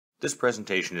This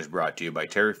presentation is brought to you by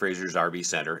Terry Frazer's RV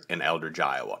Center in Eldridge,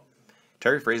 Iowa.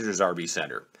 Terry Frazer's RV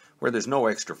Center, where there's no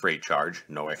extra freight charge,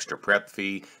 no extra prep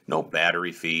fee, no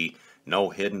battery fee, no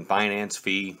hidden finance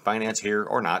fee, finance here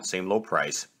or not, same low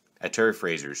price. At Terry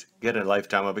Frazer's, get a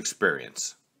lifetime of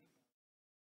experience.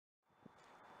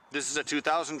 This is a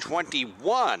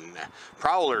 2021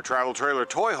 Prowler travel trailer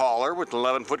toy hauler with an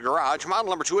 11-foot garage, model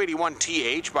number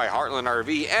 281TH by Heartland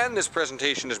RV, and this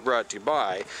presentation is brought to you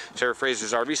by Terry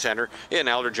Frazer's RV Center in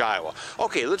Eldridge, Iowa.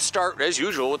 Okay, let's start as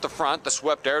usual with the front, the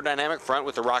swept aerodynamic front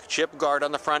with the rock chip guard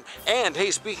on the front. And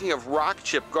hey, speaking of rock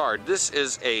chip guard, this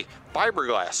is a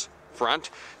fiberglass front.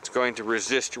 It's going to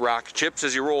resist rock chips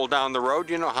as you roll down the road.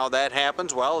 You know how that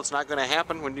happens. Well, it's not going to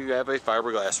happen when you have a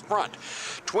fiberglass front.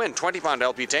 Twin 20-pound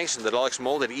LP tanks in the deluxe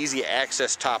molded easy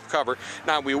access top cover.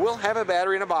 Now, we will have a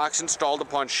battery in a box installed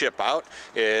upon ship out.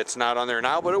 It's not on there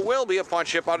now, but it will be upon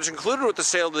ship out. It's included with the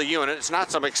sale of the unit. It's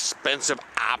not some expensive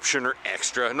option or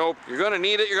extra. Nope, you're going to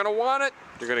need it, you're going to want it,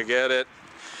 you're going to get it.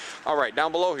 Alright,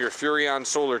 down below here, Furrion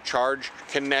solar charge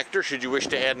connector, should you wish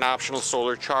to add an optional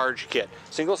solar charge kit.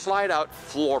 Single slide out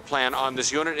floor plan on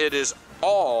this unit. It is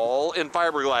all in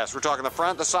fiberglass. We're talking the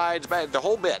front, the sides, back, the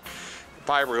whole bit.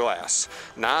 Fiberglass,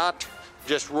 not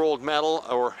just rolled metal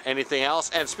or anything else.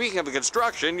 And speaking of the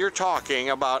construction, you're talking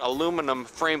about aluminum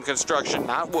frame construction,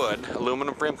 not wood.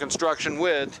 Aluminum frame construction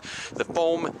with the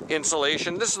foam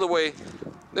insulation. This is the way,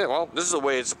 well, this is the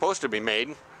way it's supposed to be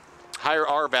made. Higher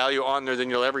R value on there than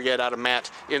you'll ever get out of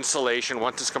matte insulation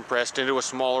once it's compressed into a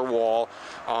smaller wall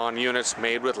on units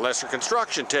made with lesser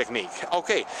construction technique.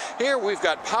 Okay, here we've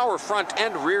got power front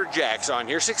and rear jacks on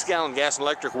here, 6-gallon gas and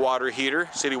electric water heater,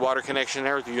 city water connection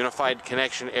there with the unified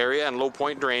connection area, and low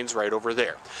point drains right over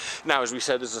there. Now, as we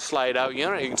said, this is a slide out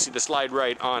unit. You can see the slide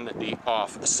right on the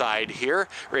off side here.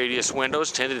 Radius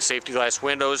windows, tinted safety glass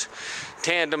windows,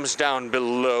 tandems down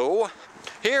below.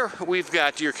 Here we've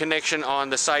got your connection on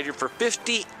the side here for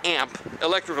 50 amp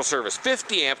electrical service.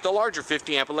 50 amp, the larger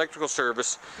 50 amp electrical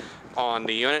service on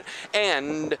the unit.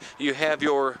 And you have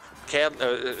your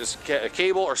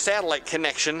cable or satellite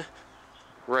connection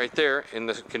right there in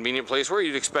the convenient place where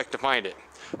you'd expect to find it.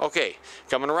 Okay,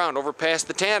 coming around over past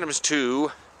the tandems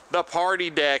to the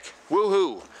party deck.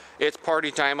 Woohoo! It's party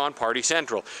time on Party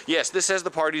Central. Yes, this has the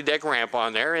party deck ramp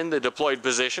on there in the deployed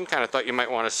position. Kind of thought you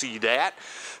might want to see that.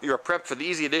 You're prepped for the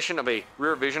easy addition of a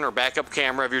rear vision or backup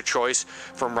camera of your choice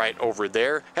from right over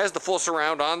there. Has the full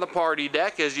surround on the party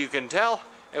deck, as you can tell.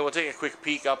 And we'll take a quick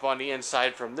peek up on the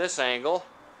inside from this angle.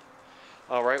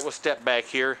 All right, we'll step back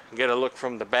here and get a look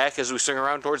from the back as we swing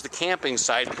around towards the camping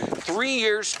side.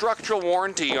 3-year structural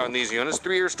warranty on these units.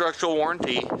 3-year structural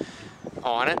warranty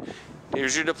on it.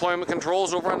 Here's your deployment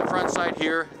controls over on the front side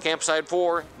here. Campsite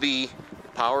for the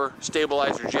power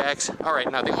stabilizer jacks. All right,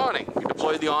 now the awning. You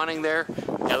deployed the awning there.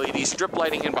 LED strip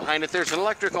lighting in behind it. There's an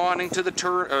electric awning to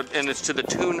the and it's to the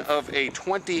tune of a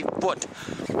 20-foot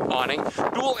awning.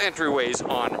 Dual entryways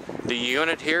on the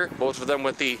unit here. Both of them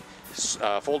with the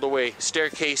fold-away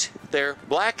staircase there.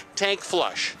 Black tank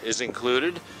flush is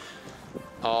included.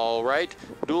 All right,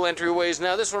 dual entryways.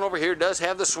 Now this one over here does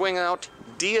have the swing out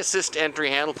D-assist entry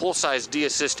handle, full-size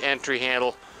D-assist entry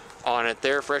handle on it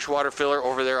there. Freshwater filler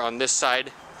over there on this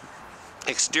side.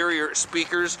 Exterior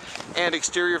speakers and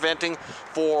exterior venting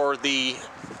for the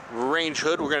range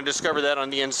hood. We're going to discover that on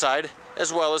the inside,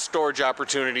 as well as storage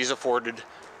opportunities afforded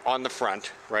on the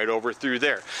front right over through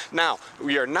there. Now,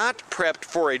 we are not prepped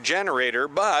for a generator,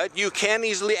 but you can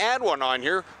easily add one on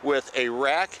here with a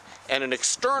rack and an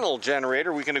external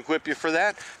generator. We can equip you for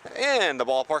that in the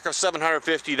ballpark of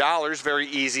 $750. Very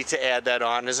easy to add that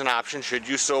on as an option should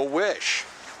you so wish.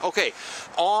 Okay,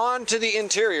 on to the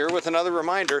interior with another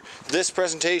reminder. This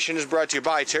presentation is brought to you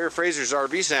by Terry Frazer's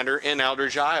RV Center in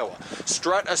Eldridge, Iowa.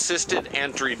 Strut assisted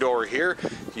entry door here.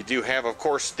 You do have, of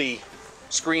course, the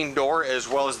screen door as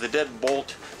well as the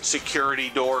deadbolt security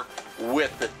door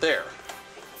with it there.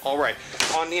 All right,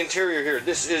 on the interior here,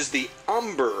 this is the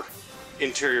Umber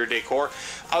interior decor.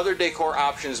 Other decor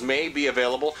options may be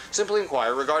available. Simply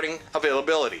inquire regarding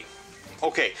availability.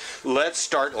 Okay, let's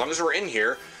start, as long as we're in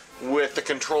here, with the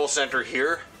control center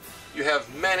here. You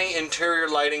have many interior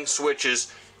lighting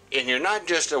switches in here, not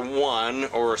just a one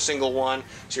or a single one,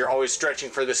 so you're always stretching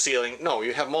for the ceiling. No,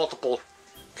 you have multiple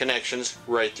connections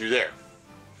right through there.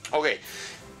 Okay,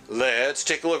 let's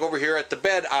take a look over here at the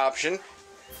bed option.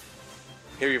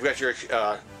 Here you've got your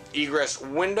egress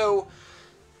window,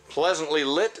 pleasantly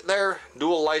lit there,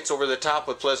 dual lights over the top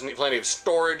with plenty of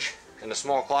storage, and a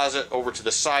small closet over to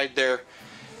the side there.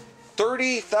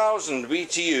 30,000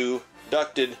 BTU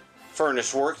ducted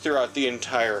furnace work throughout the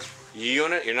entire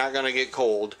unit. You're not going to get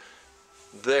cold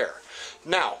there.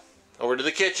 Now, over to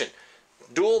the kitchen.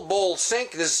 Dual bowl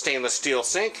sink. This is stainless steel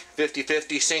sink.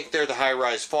 50/50 sink there, the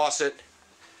high-rise faucet.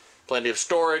 Plenty of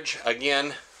storage,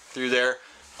 again, through there,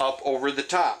 up over the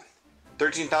top.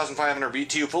 13,500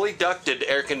 BTU, fully ducted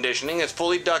air conditioning. It's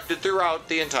fully ducted throughout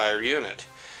the entire unit.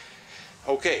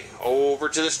 Okay, over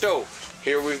to the stove.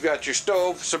 Here we've got your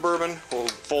stove, Suburban. We'll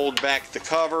fold back the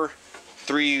cover,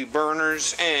 3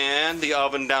 burners, and the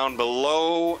oven down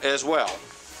below as well.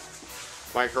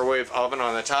 Microwave oven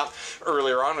on the top.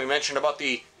 Earlier on we mentioned about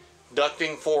the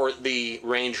ducting for the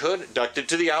range hood, ducted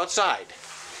to the outside.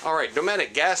 Alright,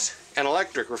 Dometic gas and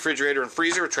electric refrigerator and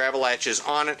freezer with travel latches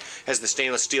on it. Has the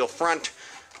stainless steel front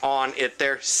on it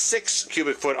there. 6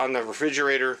 cubic foot on the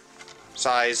refrigerator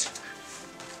size.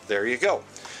 There you go.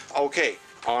 Okay,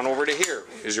 on over to here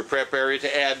is your prep area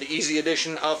to add the easy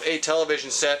addition of a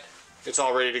television set. It's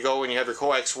all ready to go when you have your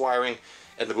coax wiring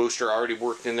and the booster already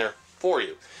worked in there for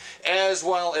you. As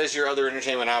well as your other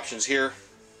entertainment options here.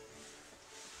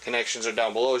 Connections are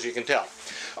down below, as you can tell.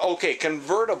 Okay,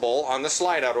 convertible on the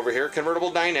slide out over here.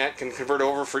 Convertible dinette can convert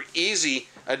over for easy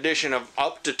addition of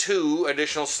up to 2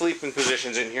 additional sleeping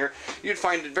positions in here. You'd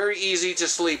find it very easy to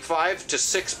sleep 5 to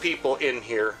 6 people in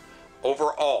here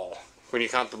overall when you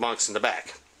count the bunks in the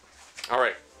back.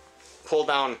 Alright, pull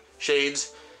down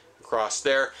shades across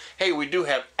there. Hey, we do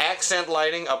have accent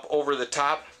lighting up over the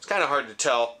top. It's kind of hard to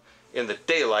tell in the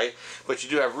daylight, but you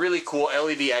do have really cool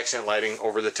LED accent lighting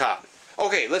over the top.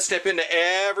 Okay, let's step into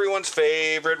everyone's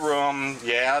favorite room.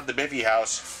 Yeah, the Biffy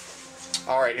house.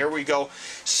 Alright, here we go.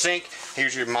 Sink.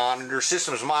 Here's your monitor,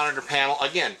 systems monitor panel.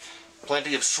 Again,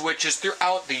 plenty of switches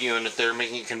throughout the unit there,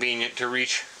 making it convenient to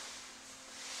reach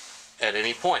at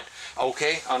any point.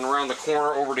 Okay, on around the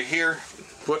corner over to here,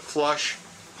 foot flush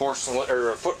porcelain, or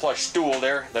a foot flush stool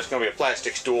there. That's going to be a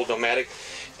plastic stool, Dometic.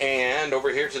 And over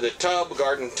here to the tub,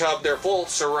 garden tub there, full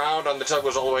surround on the tub,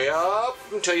 goes all the way up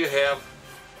until you have,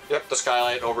 yep, the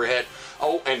skylight overhead.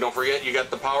 Oh, and don't forget, you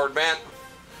got the powered vent.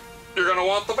 You're going to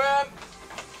want the vent.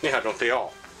 Yeah, don't they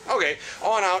all? Okay,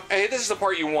 on out. Hey, this is the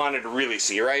part you wanted to really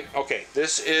see, right? Okay,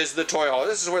 this is the toy hall.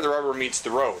 This is where the rubber meets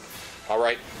the road.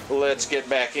 Alright, let's get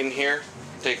back in here.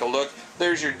 Take a look.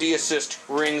 There's your D-assist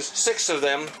rings, 6 of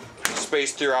them,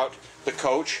 spaced throughout the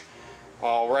coach.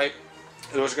 Alright,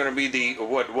 those are going to be the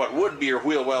what would be your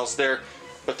wheel wells there,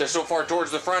 but they're so far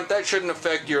towards the front that shouldn't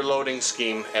affect your loading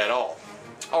scheme at all.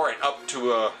 Alright, up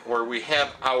to where we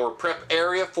have our prep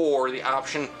area for the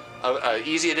option of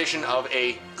easy addition of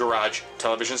a garage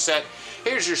television set.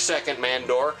 Here's your second man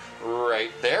door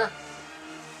right there.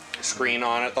 Screen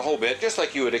on it, the whole bit, just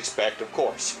like you would expect, of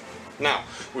course. Now,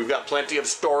 we've got plenty of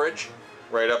storage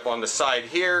right up on the side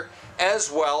here,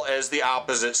 as well as the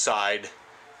opposite side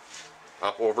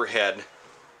up overhead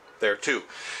there too.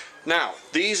 Now,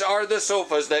 these are the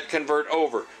sofas that convert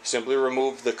over. Simply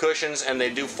remove the cushions and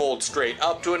they do fold straight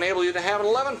up to enable you to have an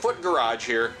 11-foot garage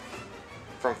here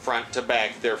from front to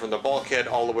back there, from the bulkhead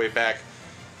all the way back,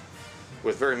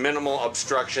 with very minimal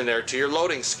obstruction there to your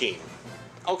loading scheme.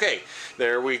 Okay,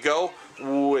 there we go,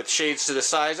 with shades to the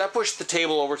sides. I pushed the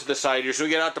table over to the side here so we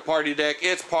get out the party deck.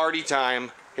 It's party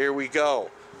time. Here we go.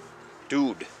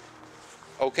 Dude.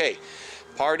 Okay,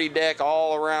 party deck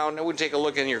all around. I would take a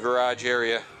look in your garage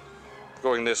area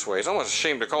going this way. It's almost a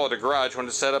shame to call it a garage when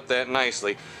it's set up that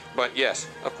nicely. But yes,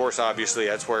 of course, obviously,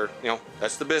 that's where, you know,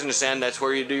 that's the business end. That's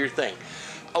where you do your thing.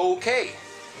 Okay,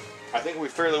 I think we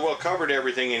fairly well covered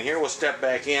everything in here. We'll step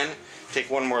back in,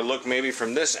 take one more look maybe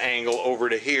from this angle over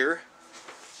to here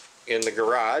in the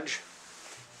garage.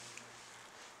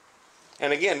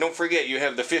 And again, don't forget, you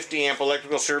have the 50 amp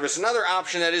electrical service. Another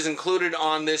option that is included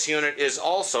on this unit is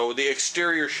also the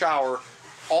exterior shower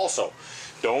also.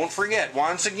 Don't forget,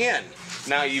 once again,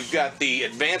 now you've got the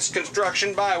advanced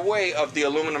construction by way of the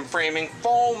aluminum framing,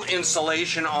 foam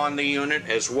insulation on the unit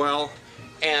as well.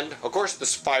 And, of course,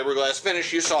 this fiberglass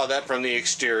finish, you saw that from the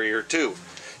exterior too.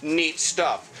 Neat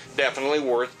stuff. Definitely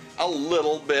worth a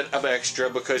little bit of extra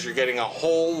because you're getting a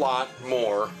whole lot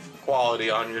more quality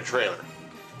on your trailer.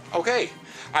 Okay,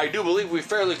 I do believe we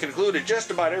fairly concluded just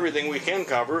about everything we can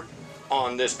cover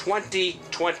on this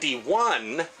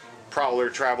 2021 Prowler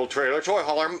travel trailer toy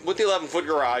hauler with the 11-foot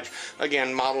garage.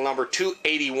 Again, model number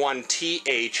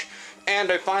 281TH.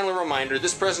 And a final reminder,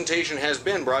 this presentation has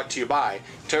been brought to you by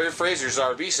Frazer's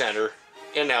RV Center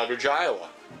in Eldridge, Iowa.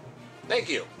 Thank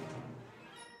you.